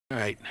All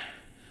right.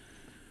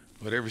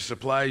 Whatever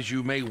supplies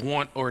you may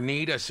want or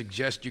need, I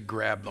suggest you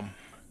grab them.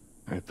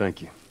 All right,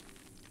 thank you.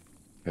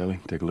 Ellie,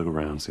 take a look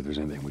around, see if there's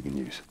anything we can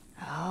use.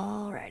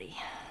 Alrighty.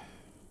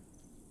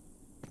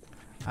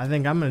 I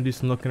think I'm gonna do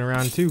some looking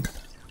around too.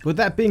 With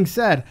that being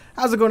said,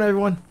 how's it going,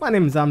 everyone? My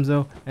name is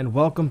Ahmso, and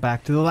welcome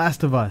back to The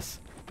Last of Us.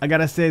 I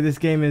gotta say, this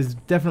game is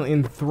definitely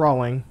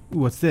enthralling. Ooh,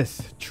 what's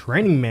this?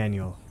 Training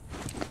manual.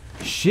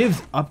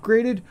 Shivs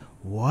upgraded?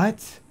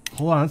 What?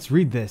 Hold on, let's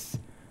read this.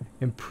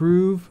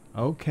 Improve.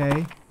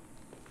 Okay.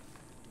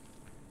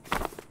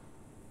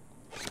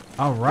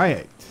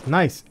 Alright.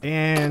 Nice.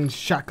 And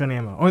shotgun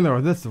ammo. Oh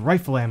no, that's the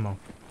rifle ammo.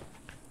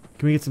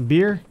 Can we get some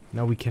beer?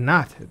 No, we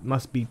cannot. It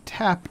must be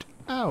tapped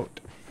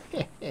out.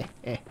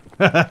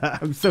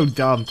 I'm so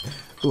dumb.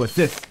 Ooh, what's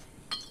this?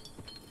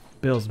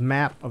 Bill's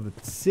map of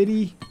the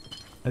city.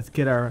 Let's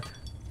get our...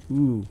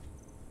 Ooh.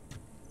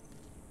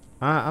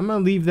 I'm going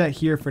to leave that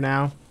here for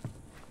now.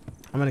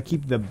 I'm going to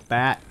keep the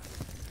bat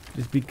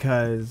just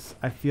because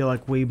I feel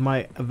like we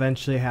might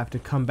eventually have to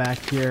come back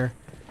here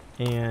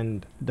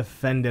and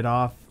defend it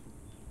off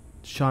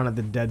Shaun of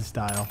the Dead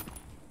style.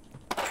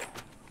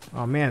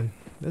 Oh man,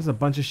 there's a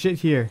bunch of shit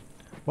here.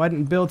 Why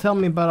didn't Bill tell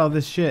me about all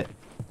this shit?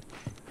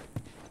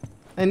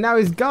 And now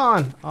he's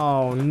gone.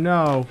 Oh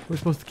no, we're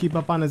supposed to keep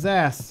up on his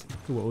ass.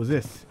 Ooh, what was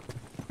this?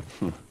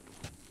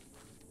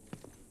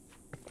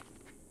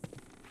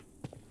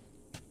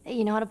 Hey,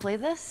 you know how to play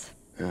this?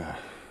 Yeah,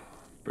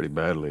 pretty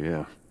badly,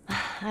 yeah.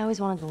 I always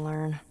wanted to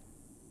learn.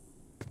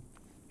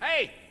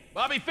 Hey,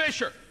 Bobby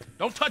Fischer!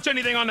 Don't touch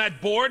anything on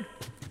that board!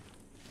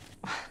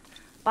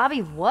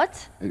 Bobby,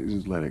 what? Hey,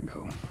 just let it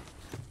go.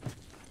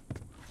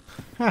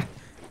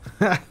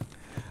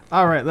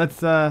 All right, let's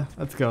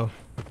go.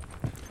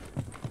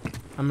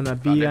 I'm gonna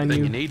be on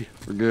you. You need.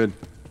 We're good.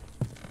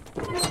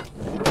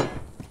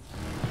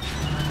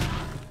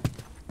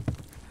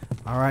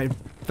 All right,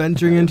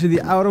 venturing into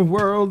the outer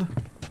world.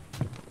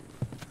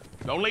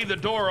 Don't leave the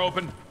door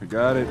open. We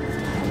got it.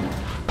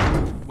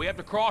 We have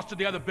to cross to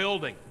the other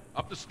building.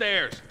 Up the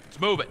stairs.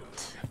 Let's move it.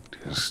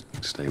 Just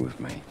stay with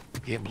me.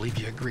 Can't believe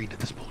you agreed to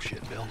this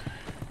bullshit, Bill.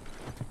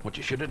 What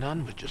you should have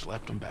done was just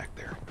left him back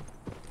there.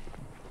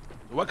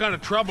 What kind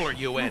of trouble are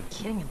you in? I'm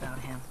kidding about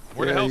him.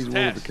 Where the hell's he's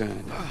one of Tess? a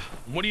kind.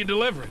 What are you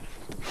delivering?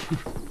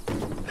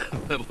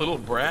 That little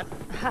brat?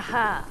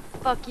 Haha,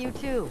 fuck you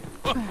too.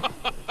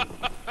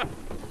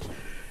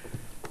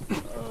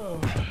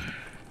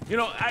 You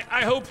know,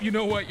 I hope you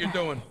know what you're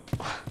doing.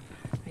 Are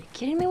you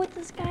kidding me with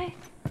this guy?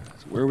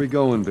 So where are we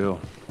going, Bill?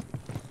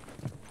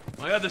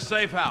 My other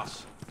safe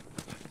house.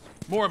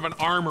 More of an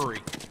armory.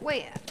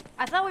 Wait,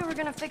 I thought we were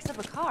gonna fix up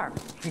a car.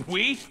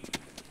 We?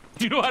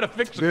 You know how to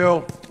fix a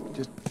Bill,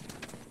 just...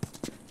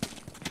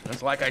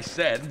 That's like I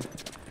said.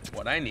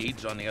 What I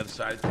need's on the other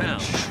side of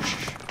town.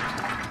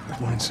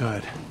 Go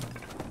inside.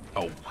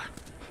 Oh,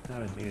 I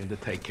didn't mean to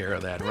take care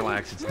of that.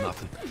 Relax, it's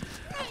nothing.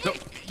 So,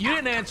 you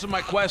didn't answer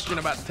my question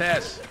about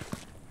Tess.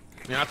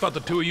 I mean, I thought the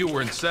two of you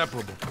were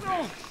inseparable.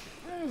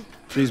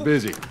 She's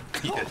busy.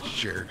 Yeah,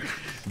 sure.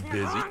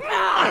 Busy.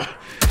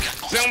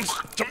 Sounds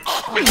to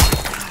me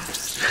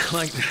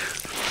like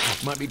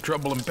might be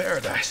trouble in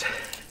paradise.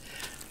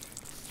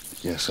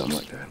 Yeah, something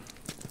like that.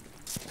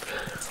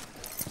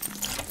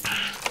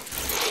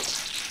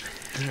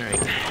 All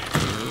right,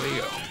 here we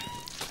go.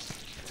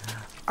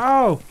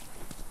 Oh,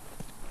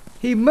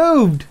 he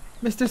moved,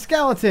 Mr.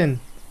 Skeleton.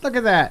 Look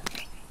at that.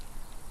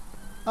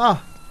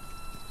 Oh,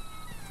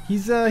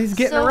 he's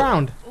getting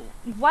around.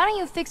 Why don't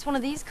you fix one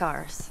of these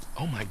cars?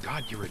 Oh my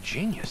God, you're a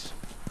genius.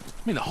 I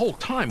mean, the whole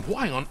time,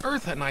 why on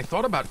earth hadn't I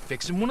thought about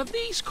fixing one of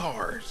these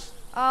cars?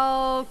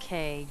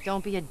 Okay,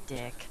 don't be a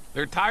dick.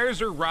 Their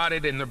tires are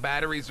rotted and their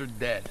batteries are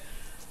dead.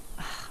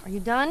 Are you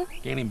done?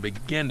 Can't even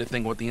begin to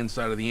think what the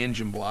inside of the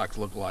engine blocks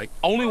look like.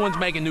 Only ones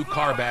making new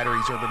car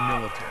batteries are the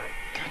military.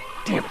 God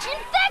damn it.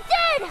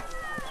 Infected!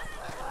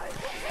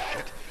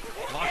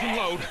 Lock and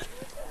load.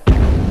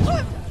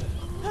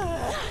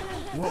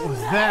 What was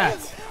that?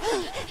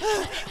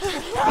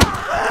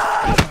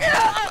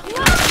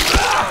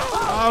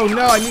 Oh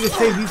no, I need to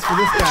save these for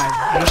this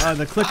guy.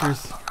 The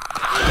clickers.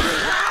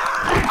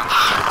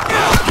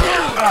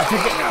 Oh,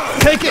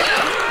 take it!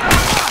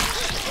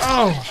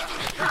 Oh!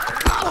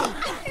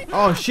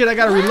 Oh shit, I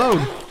gotta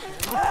reload.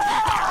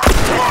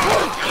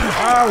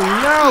 Oh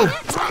no!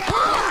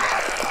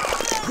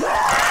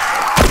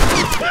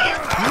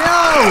 No!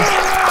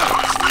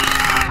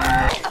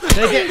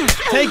 Take it!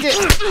 Take it!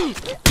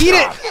 Eat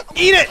it!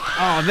 Eat it!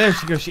 Oh, there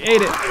she goes. She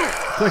ate it.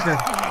 Clicker.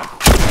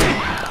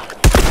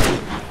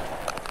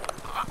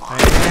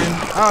 And,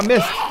 oh,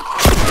 missed.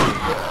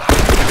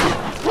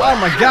 Oh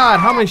my God,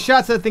 how many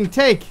shots did that thing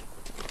take?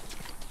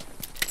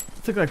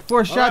 It took like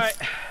 4 shots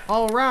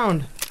all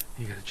around.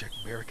 You gotta check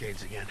the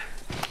barricades again.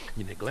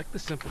 You neglect the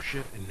simple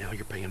shit, and now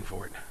you're paying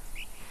for it.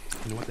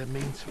 You know what that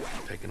means?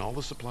 Taking all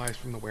the supplies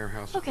from the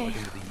warehouse and Okay, plugging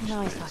into the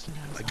now use he's list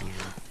talking to himself.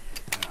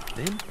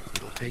 again. Then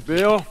it'll take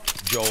Bill?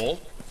 Joel,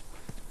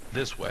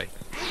 this way.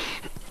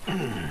 Get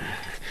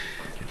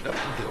up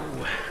and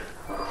go.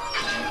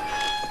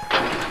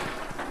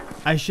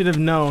 I should have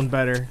known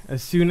better.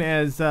 As soon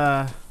as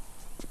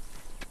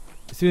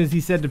soon as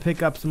he said to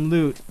pick up some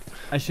loot,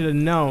 I should have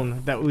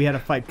known that we had a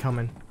fight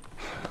coming.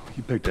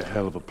 You picked a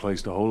hell of a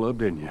place to hole up,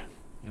 didn't you?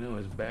 You know,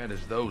 as bad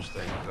as those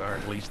things are,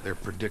 at least they're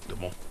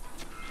predictable.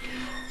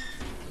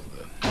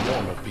 The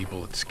normal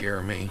people that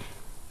scare me.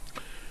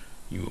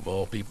 You of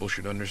all people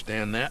should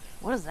understand that.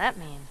 What does that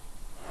mean?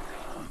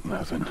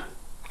 Nothing.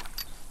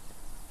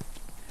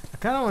 I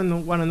kind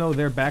of want to know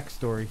their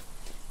backstory.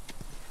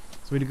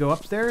 So we to go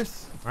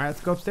upstairs? All right,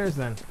 let's go upstairs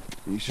then.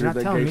 You sure not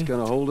that telling gate's me.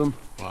 gonna hold them?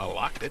 Well, I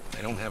locked it.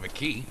 They don't have a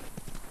key.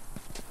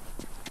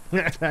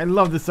 I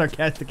love the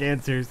sarcastic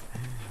answers.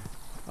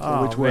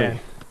 Oh, Which way? man.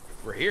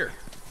 We're here.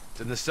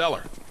 It's in the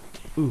cellar.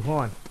 Ooh,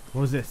 hold on.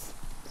 What was this?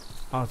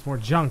 Oh, it's more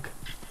junk.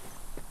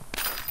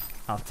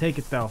 I'll take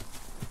it though.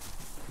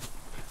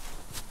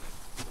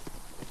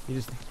 You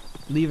just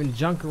leaving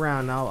junk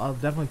around. I'll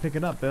definitely pick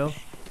it up, Bill.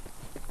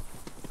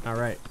 All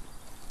right.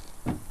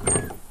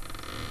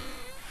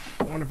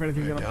 I wonder if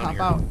anything's gonna Down pop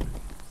here. out.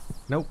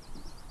 Nope.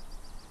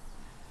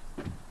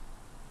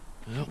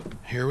 Well,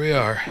 here we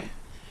are.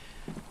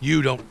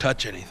 You don't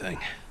touch anything.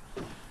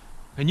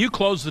 And you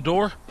close the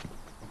door?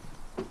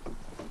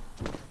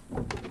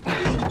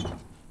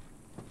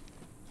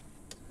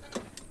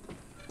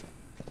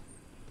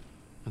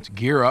 Let's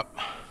gear up.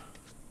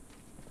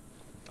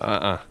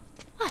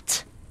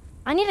 What?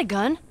 I need a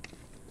gun.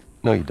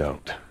 No, you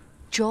don't.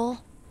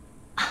 Joel,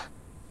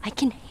 I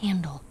can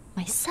handle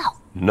myself.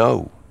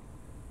 No.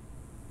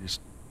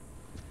 Just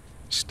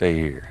stay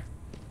here.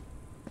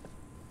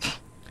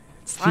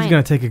 She's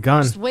gonna take a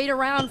gun. Just wait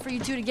around for you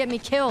two to get me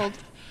killed.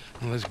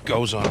 Well, this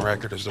goes on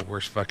record as the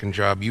worst fucking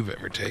job you've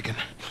ever taken.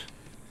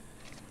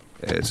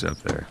 It's up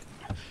there.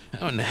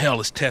 How in the hell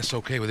is Tess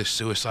okay with this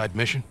suicide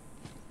mission?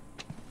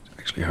 It's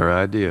actually her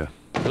idea.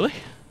 Really?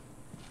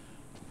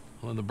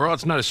 Well, the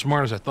broad's not as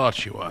smart as I thought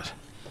she was.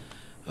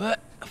 But,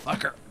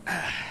 fuck her.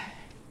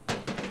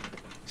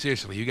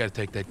 Seriously, you gotta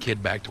take that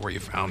kid back to where you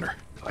found her.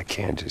 I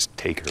can't just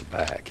take her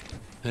back.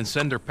 Then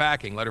send her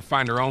packing, let her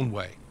find her own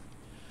way.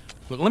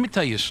 Look, let me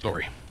tell you a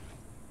story.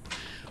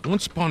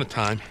 Once upon a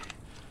time,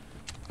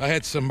 I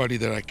had somebody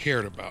that I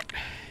cared about.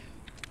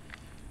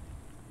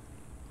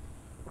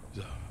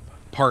 A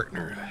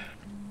partner.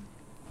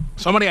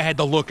 Somebody I had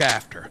to look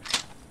after.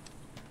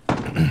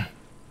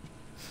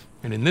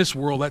 And in this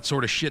world, that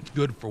sort of shit's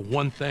good for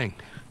one thing.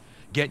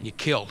 Getting you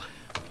killed.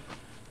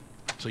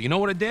 So you know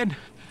what I did?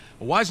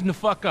 I wisened the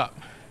fuck up.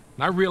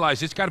 And I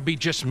realized it's gotta be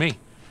just me.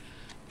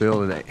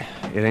 Bill, it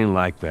ain't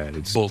like that.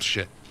 It's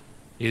Bullshit.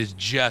 It is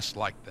just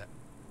like that.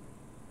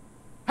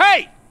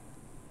 Hey!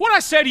 What'd I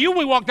say to you when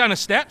we walked down the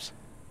steps?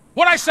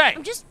 What'd I say?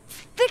 I'm just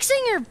fixing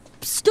your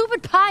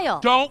stupid pile.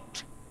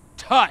 Don't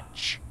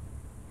touch.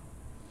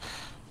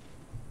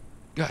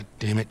 God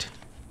damn it.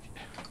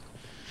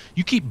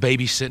 You keep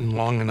babysitting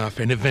long enough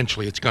and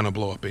eventually it's gonna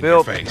blow up in Bill,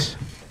 your face.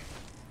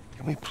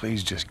 Can we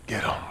please just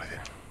get on with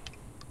it?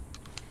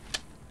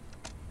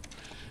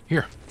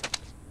 Here.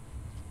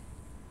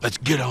 Let's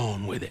get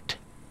on with it.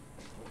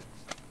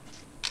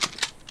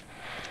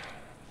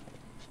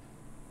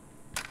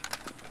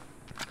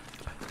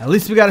 At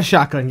least we got a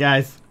shotgun,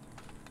 guys.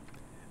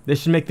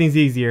 This should make things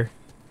easier.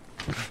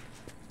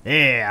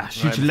 Yeah,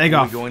 shoot Right, your leg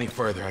before off. we go any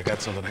further, I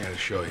got something I gotta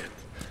show you.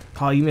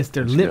 Call you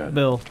Mr. What's Lip that?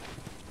 Bill.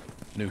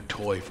 New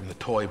toy from the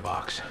toy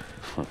box.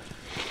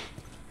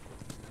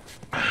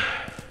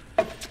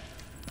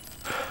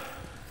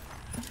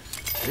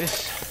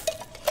 This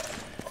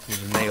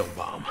is a nail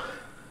bomb.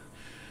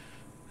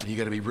 You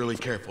gotta be really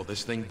careful.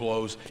 This thing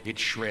blows, it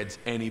shreds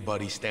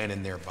anybody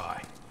standing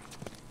nearby.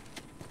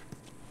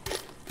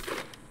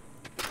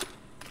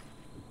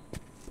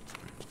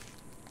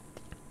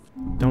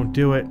 Don't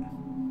do it.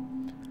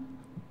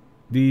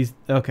 These,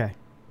 okay.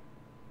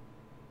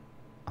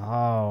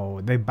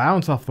 Oh, they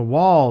bounce off the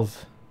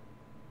walls.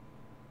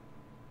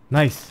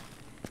 Nice.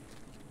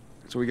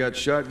 So we got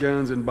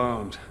shotguns and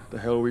bombs. The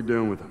hell are we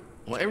doing with them?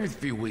 Well, every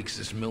few weeks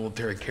this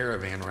military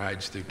caravan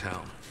rides through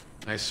town.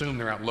 I assume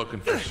they're out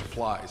looking for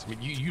supplies. I mean,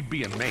 you'd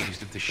be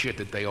amazed at the shit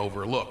that they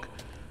overlook.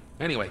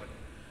 Anyway,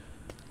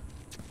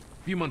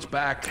 a few months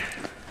back,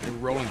 they were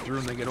rolling through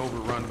and they get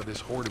overrun by this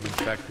horde of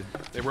infected.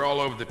 They were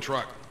all over the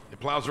truck. It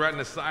plows right in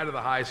the side of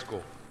the high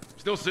school.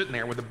 Still sitting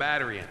there with the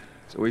battery in it.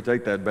 So we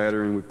take that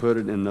battery and we put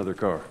it in another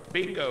car.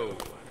 Bingo!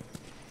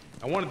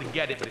 I wanted to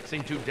get it, but it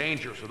seemed too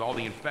dangerous with all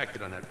the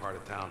infected on that part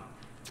of town.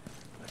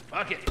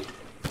 Fuck it.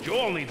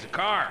 Joel needs a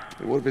car.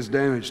 But what if it's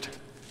damaged?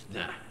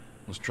 Nah,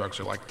 those trucks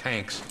are like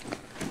tanks.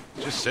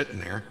 Just sitting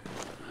there.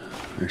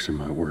 Actually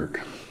might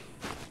work.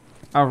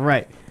 All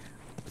right.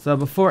 So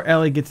before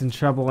Ellie gets in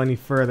trouble any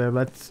further,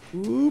 let's...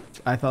 Oop.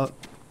 I thought...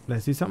 Did I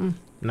see something?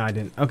 No, I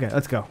didn't. Okay,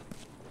 let's go.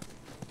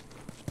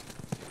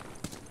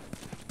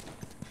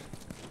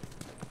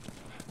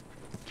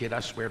 Kid, I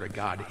swear to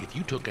God, if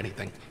you took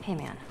anything... Hey,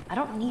 man, I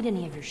don't need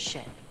any of your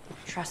shit.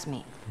 Trust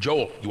me.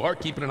 Joel, you are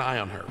keeping an eye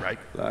on her, right?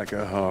 Like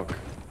a hawk.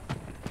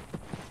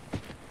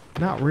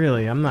 Not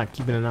really. I'm not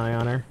keeping an eye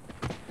on her.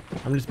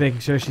 I'm just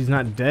making sure she's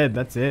not dead.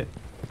 That's it.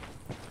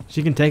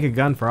 She can take a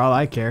gun for all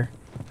I care.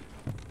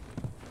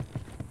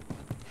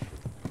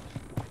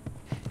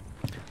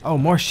 Oh,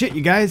 more shit,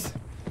 you guys.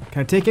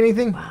 Can I take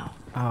anything? Wow.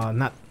 Oh,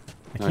 not.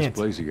 I Nice can't.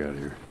 place you got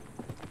here.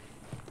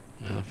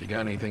 Well, if you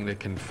got anything to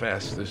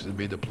confess, this would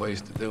be the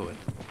place to do it.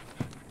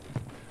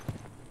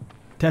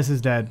 Tess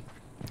is dead.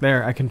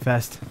 There, I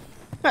confessed.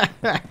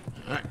 Alright.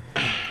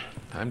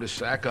 Time to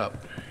sack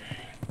up.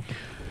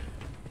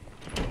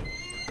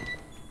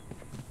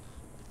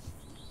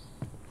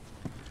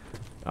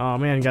 Oh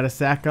man, gotta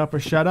sack up or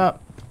shut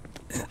up.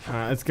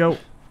 Let's go.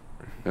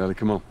 Ellie,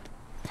 come on.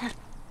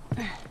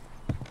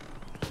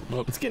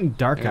 Look, It's getting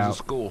dark there's the out.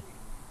 school.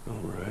 All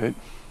right.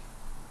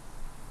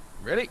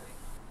 Ready?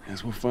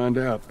 Guess we'll find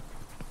out.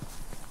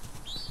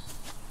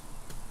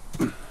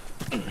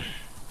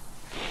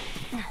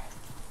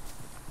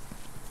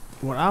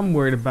 What I'm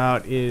worried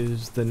about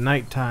is the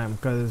nighttime,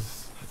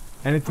 because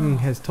anything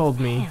has told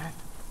me Man.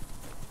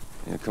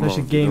 Yeah, come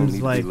Especially on. You don't games need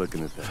to be like-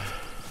 looking at that.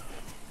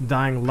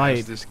 dying Past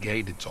light this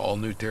gate, it's all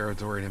new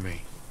territory to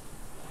me.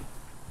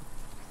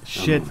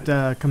 shit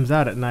comes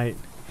out at night.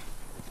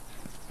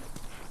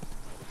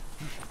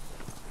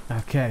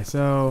 Okay,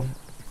 so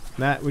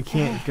that we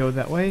can't go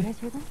that You way. guys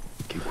hear that?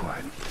 Keep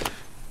quiet.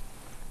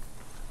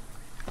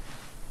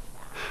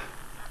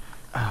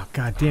 Oh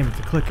god damn it,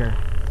 the clicker.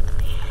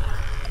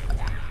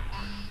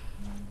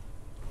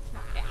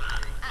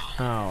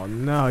 Oh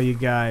no, you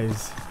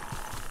guys.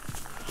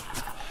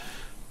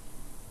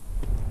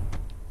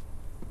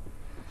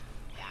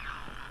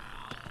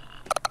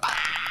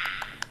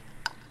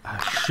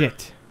 Ah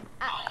shit.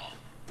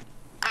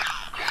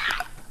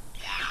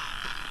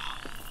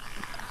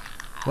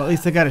 Well, at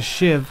least I got a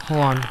shiv. Hold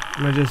on.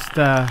 I'm gonna just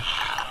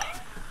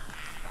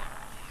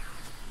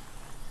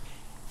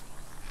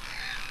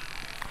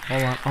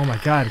hold on. Oh my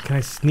god, can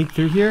I sneak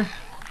through here?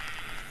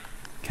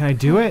 Can I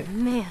do it?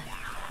 Man.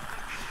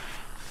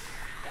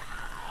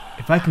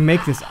 If I can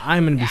make this,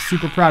 I'm gonna be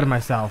super proud of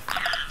myself.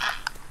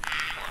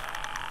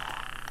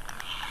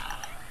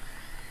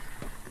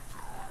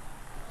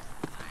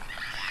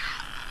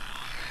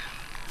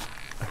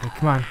 Okay,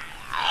 come on.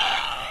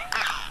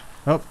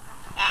 Oh.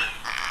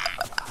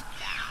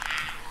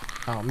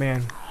 Oh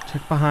man,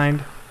 check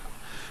behind.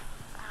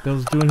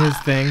 Bill's doing his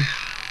thing.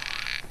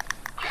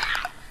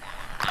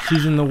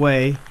 She's in the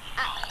way.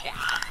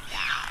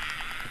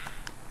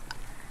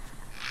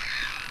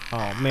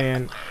 Oh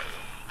man.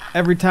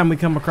 Every time we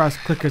come across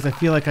clickers, I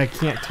feel like I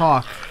can't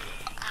talk.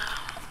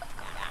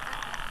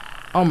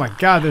 Oh my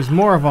god, there's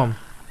more of them.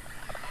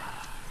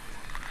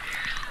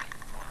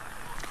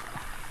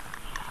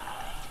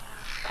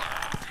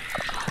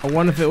 I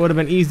wonder if it would have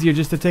been easier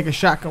just to take a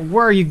shotgun.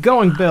 Where are you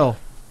going, Bill?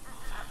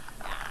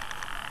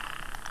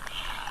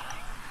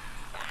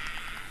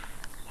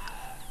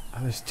 Oh,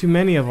 there's too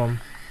many of them.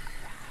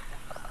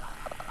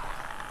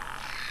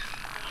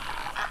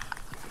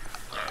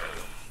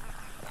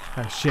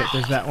 Oh shit,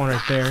 there's that one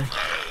right there.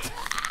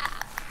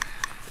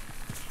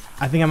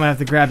 I think I'm gonna have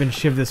to grab and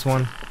shiv this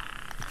one.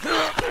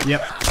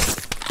 Yep.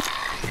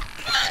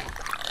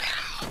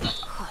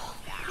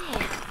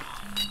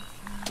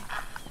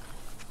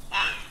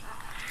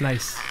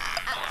 Nice.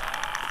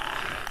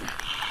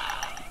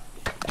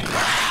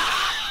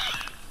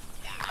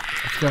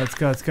 Let's go, let's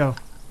go, let's go.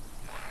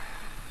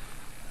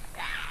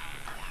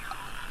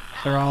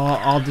 They're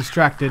all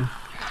distracted.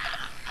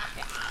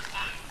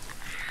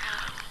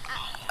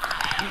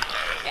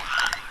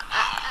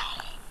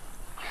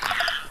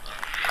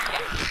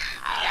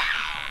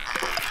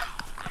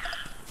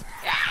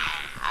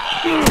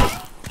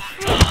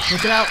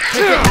 Take it out.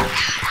 Take it.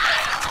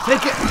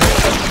 Take it.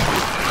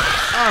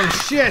 Oh,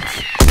 shit.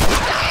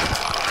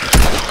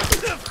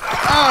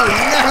 Oh,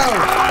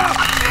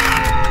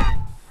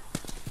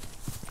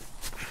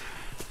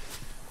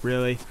 no.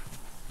 Really?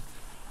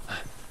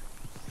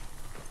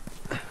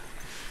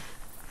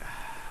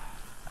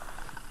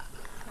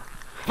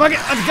 Fuck it.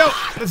 Let's go.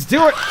 Let's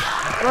do it.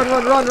 Run,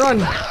 run, run,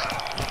 run.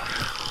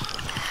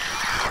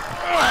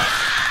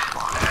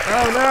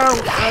 Oh,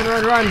 no. Run,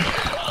 run, run.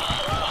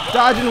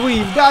 Dodge and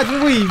weave, dodge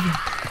and weave.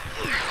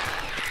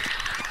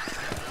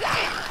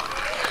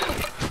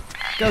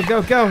 Go,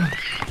 go, go.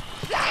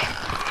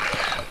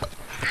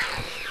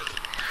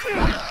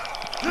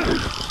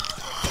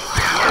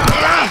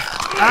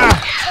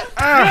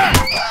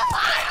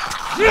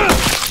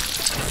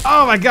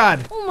 Oh my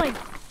god. Oh my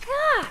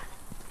god.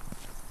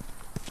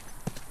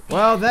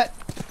 Well, that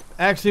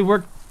actually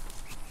worked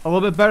a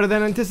little bit better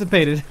than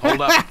anticipated.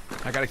 Hold up.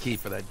 I got a key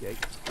for that gate.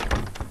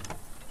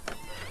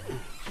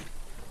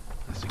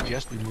 I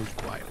suggest we move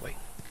quietly.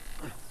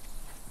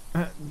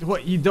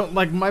 What, you don't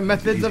like my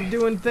methods of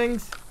doing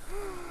things?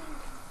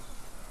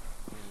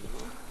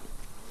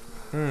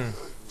 There's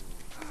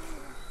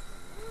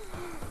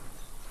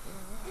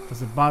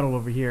a bottle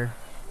over here.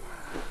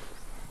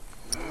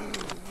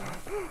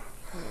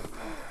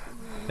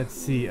 Let's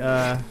see,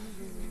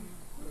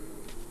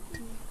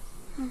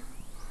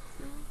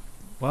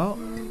 well,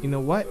 you know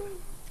what?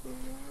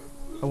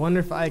 I wonder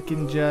if I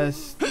can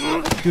just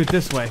do it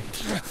this way.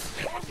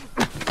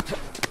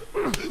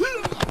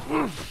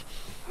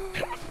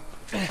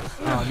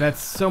 Oh,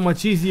 that's so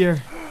much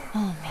easier.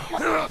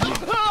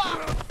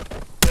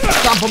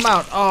 Stop stomp them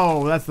out.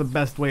 Oh, that's the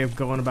best way of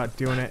going about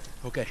doing it.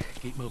 Okay,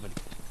 keep moving.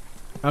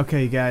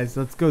 Okay, guys,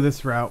 let's go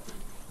this route.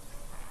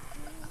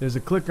 There's a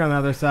clicker on the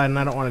other side, and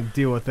I don't want to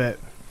deal with it.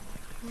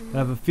 I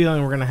have a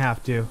feeling we're going to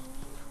have to.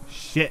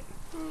 Shit.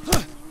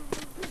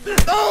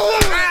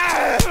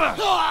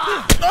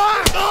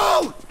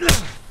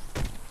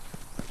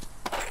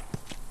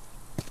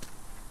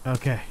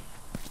 Okay.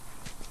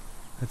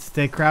 Let's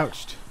stay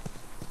crouched.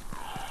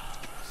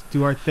 Let's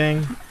do our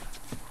thing.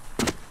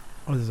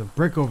 Oh, there's a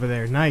brick over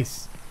there.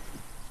 Nice.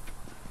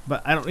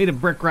 But I don't need a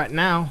brick right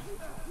now.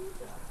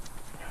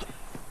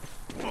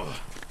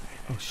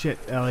 Oh shit,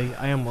 Ellie.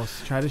 I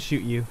almost tried to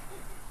shoot you.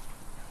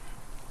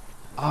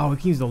 Oh, we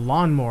can use the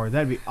lawnmower.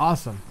 That'd be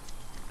awesome.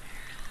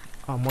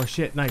 Oh, more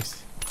shit.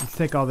 Nice. Let's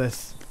take all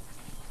this.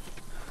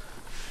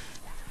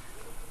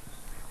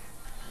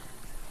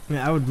 I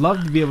mean, I would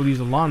love to be able to use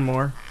a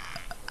lawnmower.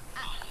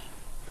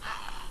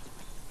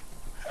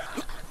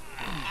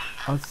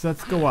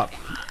 Let's go up.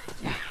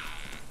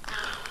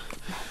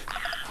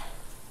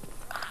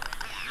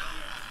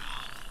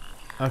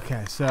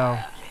 Okay, so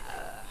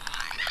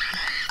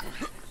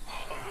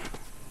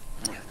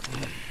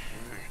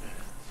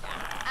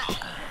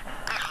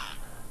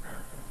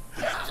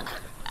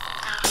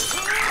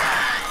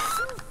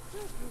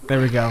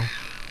there we go.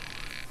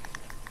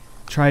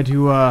 Try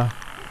to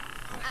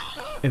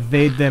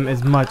evade them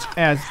as much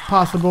as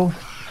possible.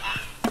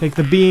 Take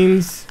the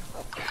beans.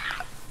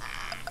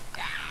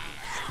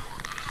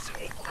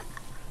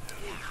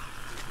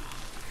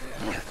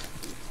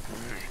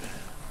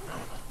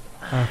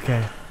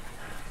 Okay.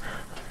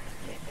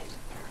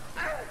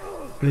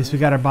 At least we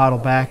got our bottle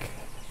back.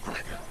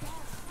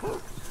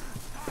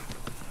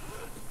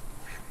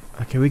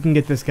 Okay, we can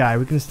get this guy.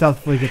 We can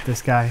stealthily get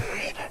this guy.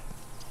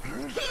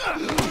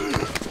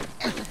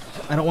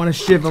 I don't want to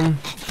shiv him,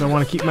 so I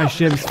want to keep my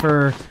shivs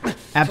for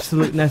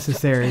absolute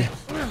necessary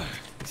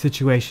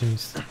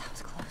situations. That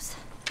was close.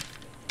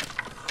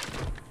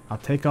 I'll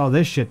take all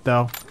this shit,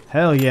 though.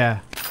 Hell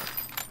yeah.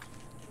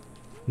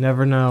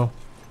 Never know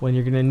when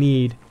you're gonna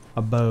need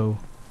a bow.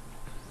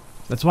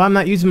 That's why I'm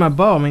not using my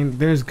bow. I mean,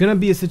 there's gonna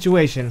be a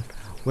situation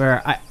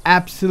where I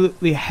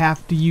absolutely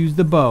have to use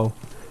the bow,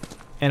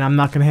 and I'm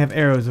not gonna have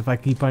arrows if I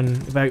keep on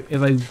if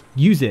I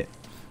use it.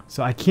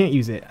 So I can't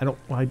use it. I don't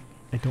want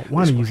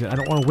to use it. I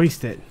don't want to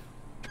waste it.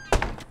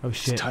 Oh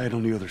shit. It's tied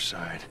on the other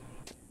side.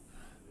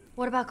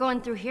 What about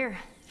going through here?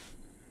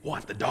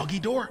 What, the doggy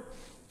door?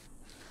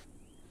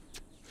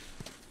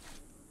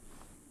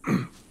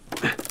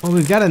 Well,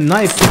 we've got a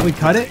knife. Can we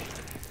cut it?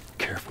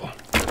 Careful.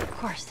 Of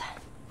course.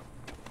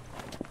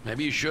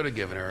 Maybe you should have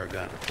given her a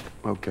gun.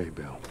 Okay,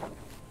 Bill.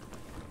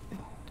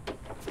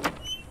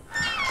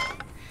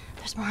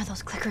 There's more of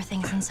those clicker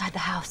things inside the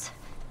house.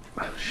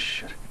 Oh,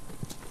 shit.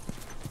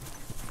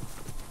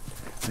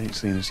 They ain't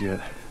seen us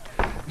yet.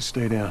 You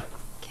stay down.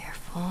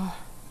 Careful.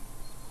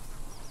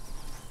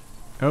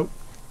 Oh.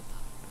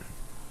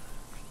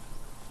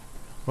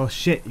 Well,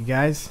 shit, you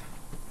guys.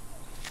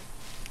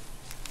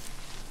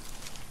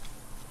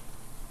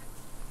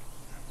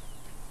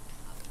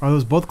 Are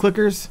those both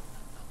clickers?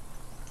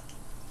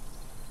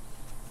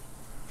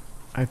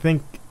 I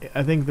think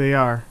they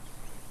are.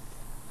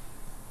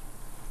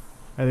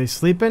 Are they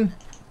sleeping?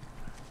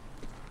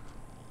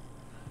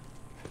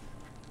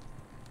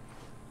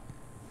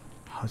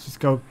 Let's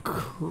just go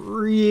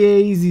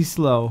crazy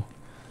slow.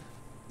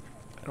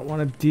 I don't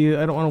want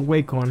to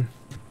wake one.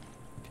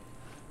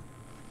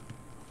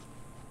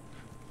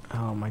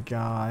 Oh my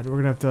god,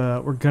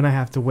 we're gonna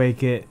have to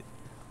wake it.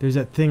 There's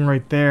that thing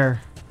right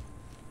there.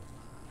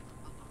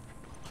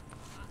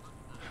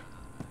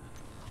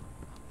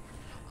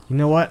 You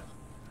know what?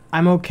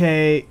 I'm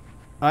okay.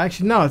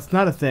 Actually, no, it's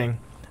not a thing.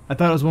 I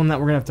thought it was one that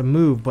we're gonna have to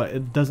move, but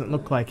it doesn't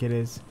look like it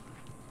is.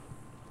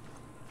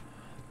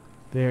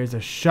 There's a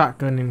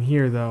shotgun in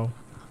here, though.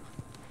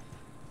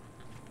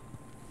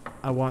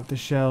 I want the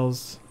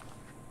shells.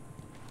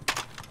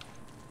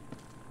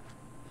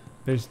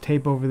 There's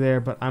tape over there,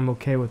 but I'm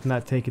okay with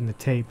not taking the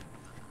tape.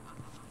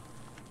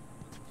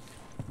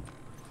 All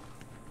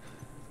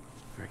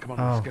right, come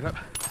on, let's get up.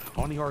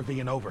 On the RV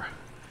and over.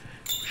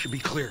 Should be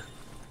clear.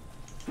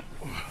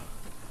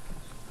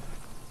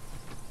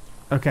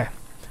 Okay.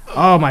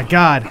 Oh my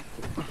god.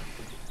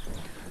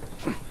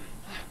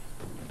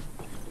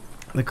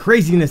 The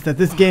craziness that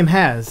this game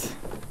has.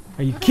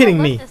 Are you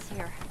kidding me?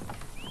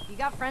 You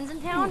got friends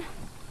in town?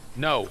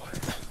 No.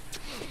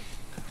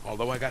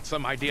 Although I got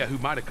some idea who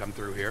might have come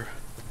through here.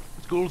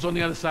 School's on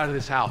the other side of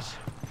this house.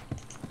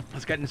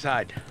 Let's get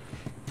inside.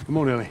 Come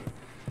on, Ellie.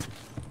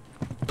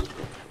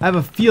 I have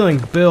a feeling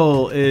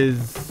Bill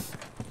is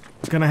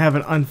gonna have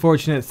an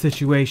unfortunate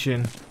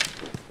situation.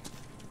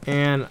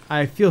 And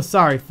I feel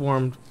sorry for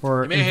him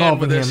for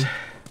involving him.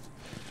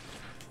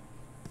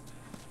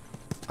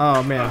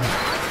 Oh man.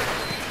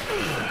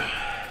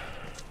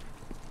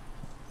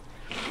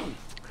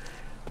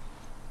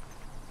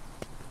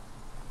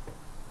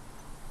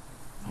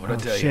 What'd I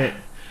tell you?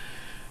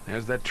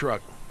 There's that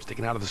truck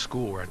sticking out of the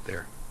school right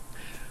there.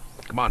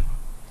 Come on.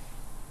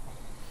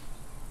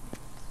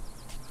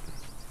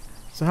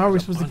 So how are we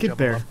supposed to get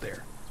there?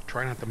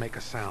 Try not to make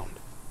a sound.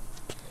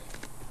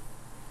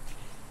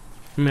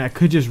 I mean, I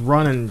could just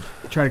run and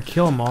try to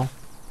kill them all.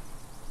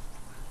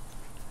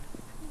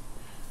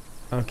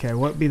 Okay,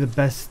 what would be the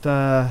best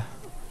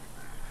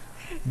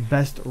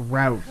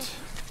route?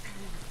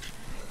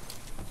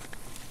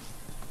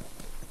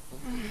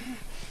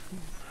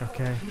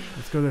 Okay,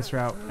 let's go this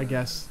route, I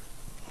guess.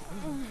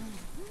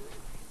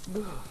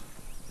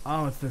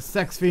 Oh, it's the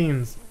sex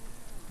fiends.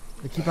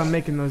 They keep on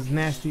making those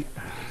nasty...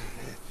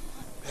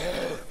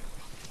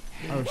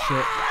 Oh,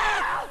 shit.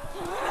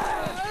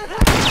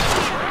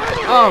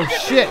 Oh,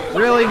 shit,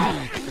 really?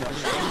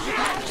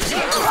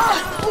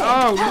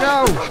 Oh,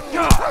 no!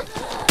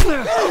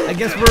 I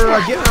guess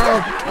we're getting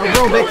our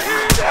aerobics.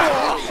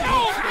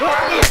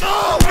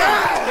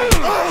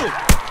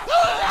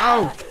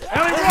 Oh,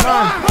 come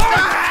on.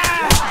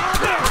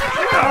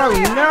 Oh,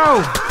 no!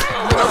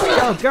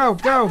 Go, go,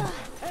 go!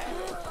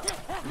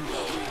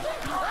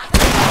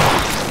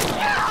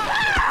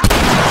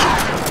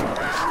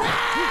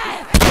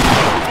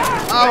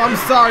 Oh, I'm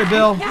sorry,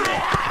 Bill.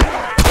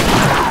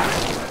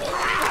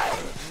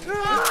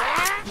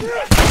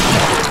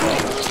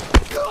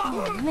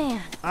 Oh,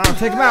 man. Oh,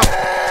 take him out.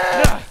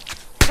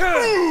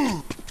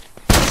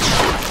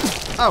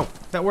 Oh,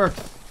 that worked.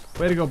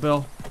 Way to go,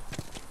 Bill.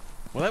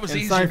 Well, that was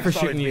And easier sorry than for I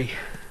thought shooting it'd you. be.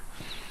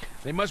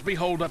 They must be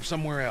holed up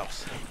somewhere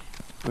else.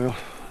 Well,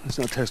 let's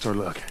not test our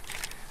luck.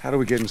 How do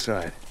we get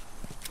inside?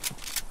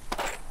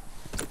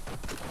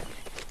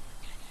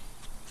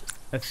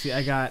 Let's see,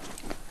 I got...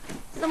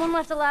 Someone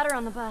left a ladder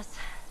on the bus.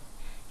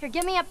 Here,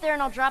 get me up there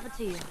and I'll drop it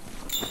to you.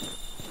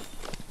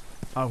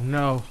 Oh,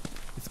 no.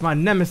 It's my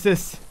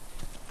nemesis.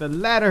 The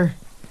ladder.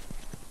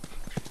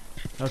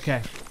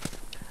 Okay.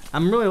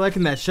 I'm really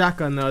liking that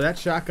shotgun, though. That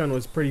shotgun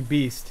was pretty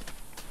beast.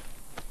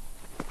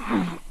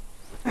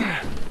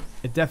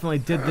 It definitely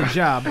did the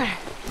job.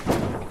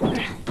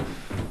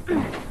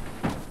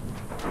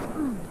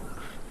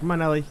 Come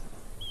on, Ellie.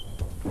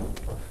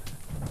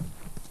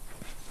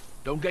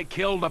 Don't get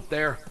killed up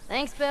there.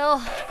 Thanks,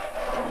 Bill.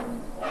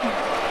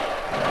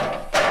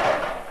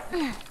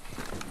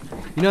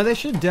 You know, they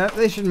should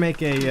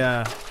make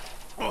a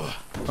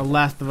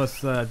Last of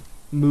Us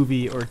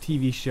movie or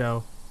TV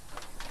show.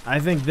 I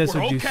think this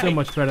would do so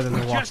much better than The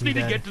Walking Dead. Just need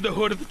to get to the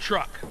hood of the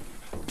truck.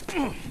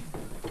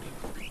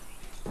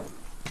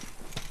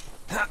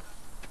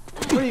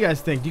 What do you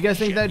guys think? Do you guys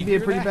think that'd be a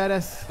pretty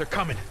badass? They're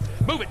coming.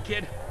 Move it,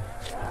 kid.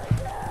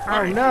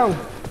 Oh no!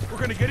 We're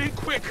gonna get in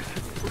quick.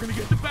 We're gonna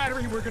get the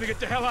battery. We're gonna get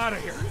the hell out of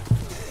here.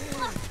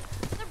 Look,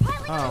 they're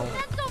piling up the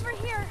fence over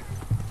here.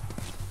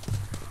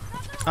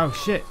 Oh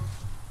shit!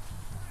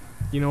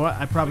 You know what?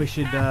 I probably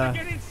should.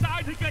 Get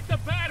inside to get the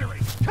battery.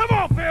 Come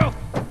on, Bill.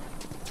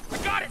 We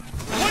got it.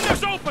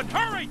 Windows open.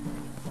 Hurry.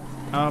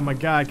 Oh my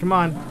god! Come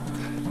on!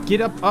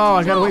 Get up! Oh,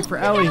 I gotta wait for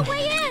Ellie. Get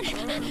way in.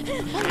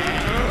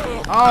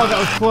 Oh, that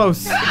was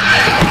close.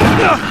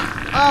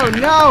 Oh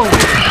no!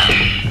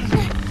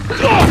 Kick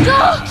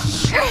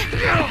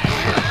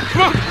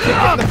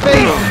in the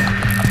face!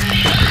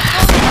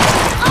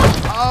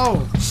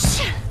 Oh!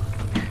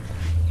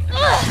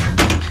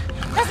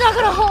 That's not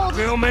gonna hold.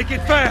 Bill, make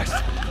it fast.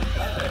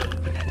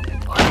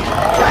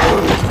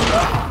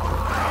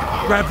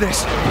 Grab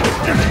this.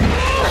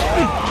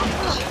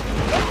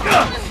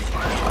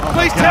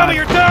 Please tell me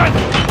you're done.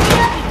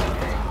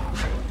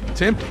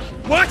 It's empty.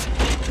 What?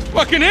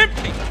 Fucking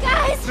empty.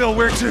 Guys! Bill,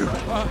 where to?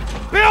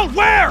 Bill,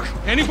 where?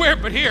 Anywhere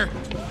but here.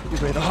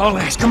 The whole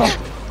ass, come on.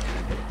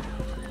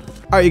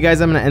 Alright, you guys,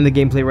 I'm going to end the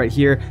gameplay right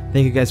here.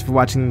 Thank you guys for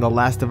watching The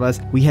Last of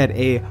Us. We had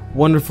a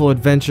wonderful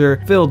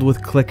adventure filled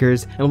with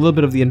clickers and a little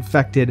bit of the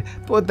infected.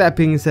 But with that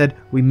being said,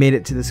 we made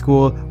it to the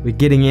school. We're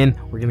getting in.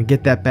 We're going to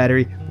get that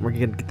battery. And we're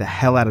going to get the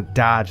hell out of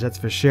Dodge, that's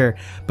for sure.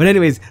 But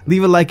anyways,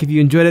 leave a like if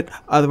you enjoyed it.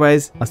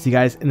 Otherwise, I'll see you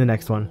guys in the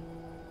next one.